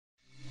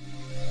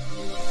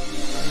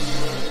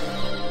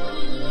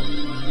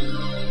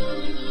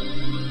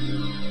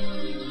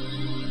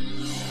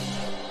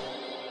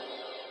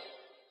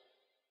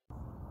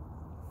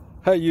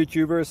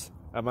YouTubers.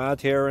 I'm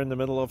out here in the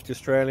middle of the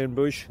Australian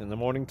bush in the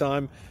morning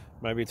time.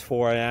 Maybe it's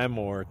 4 a.m.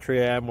 or 3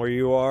 a.m. where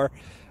you are.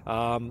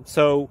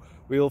 So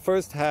we'll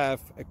first have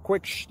a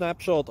quick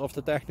snapshot of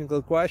the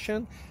technical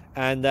question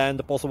and then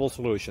the possible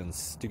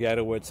solutions,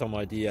 together with some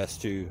ideas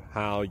to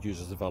how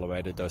users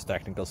evaluated those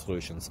technical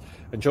solutions.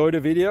 Enjoy the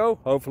video.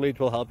 Hopefully it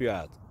will help you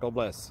out. God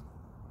bless.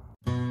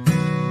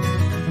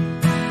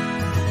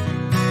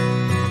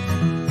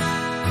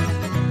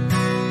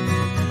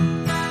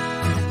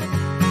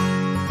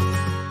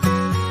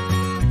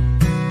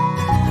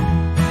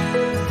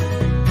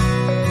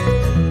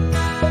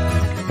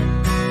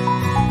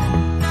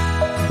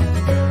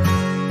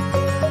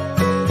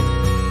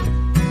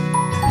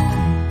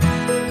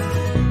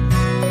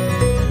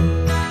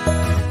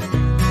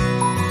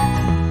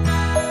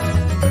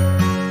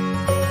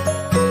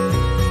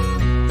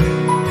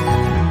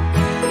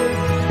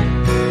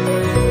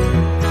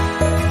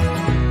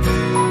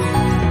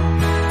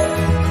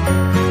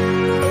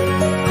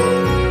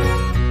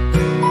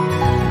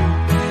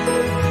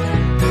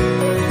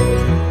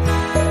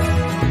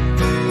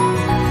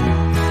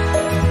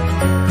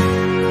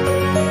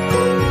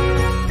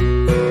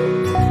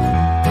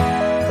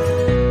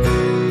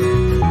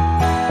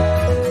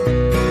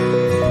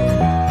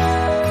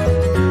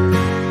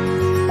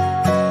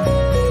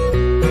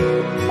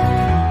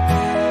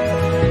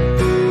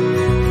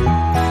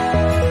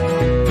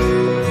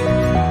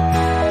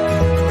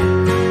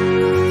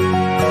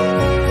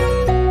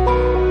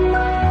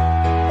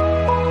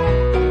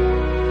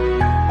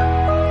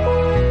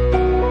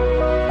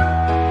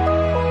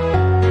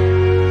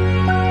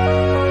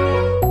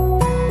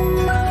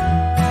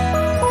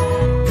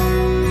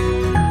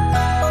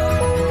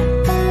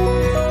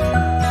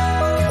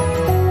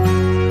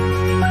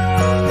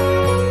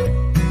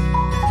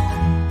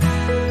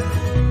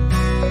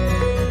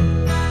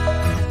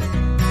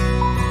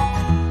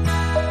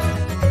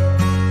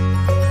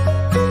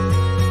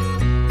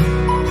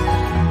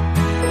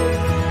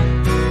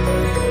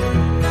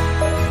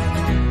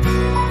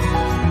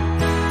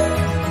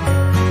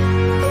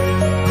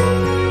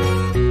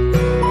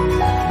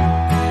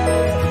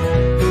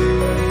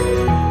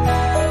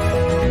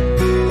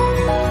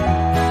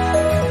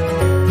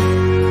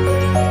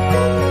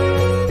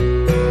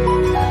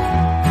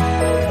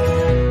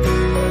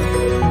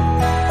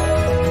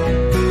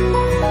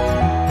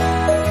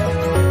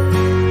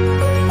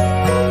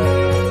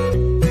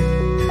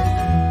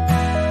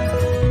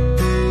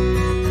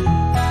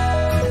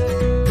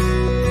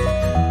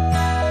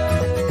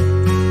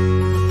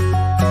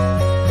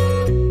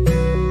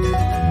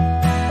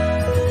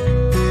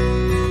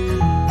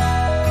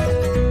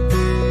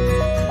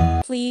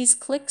 Please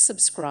click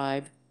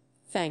subscribe.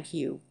 Thank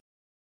you.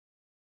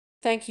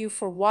 Thank you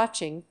for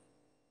watching.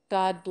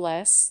 God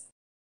bless.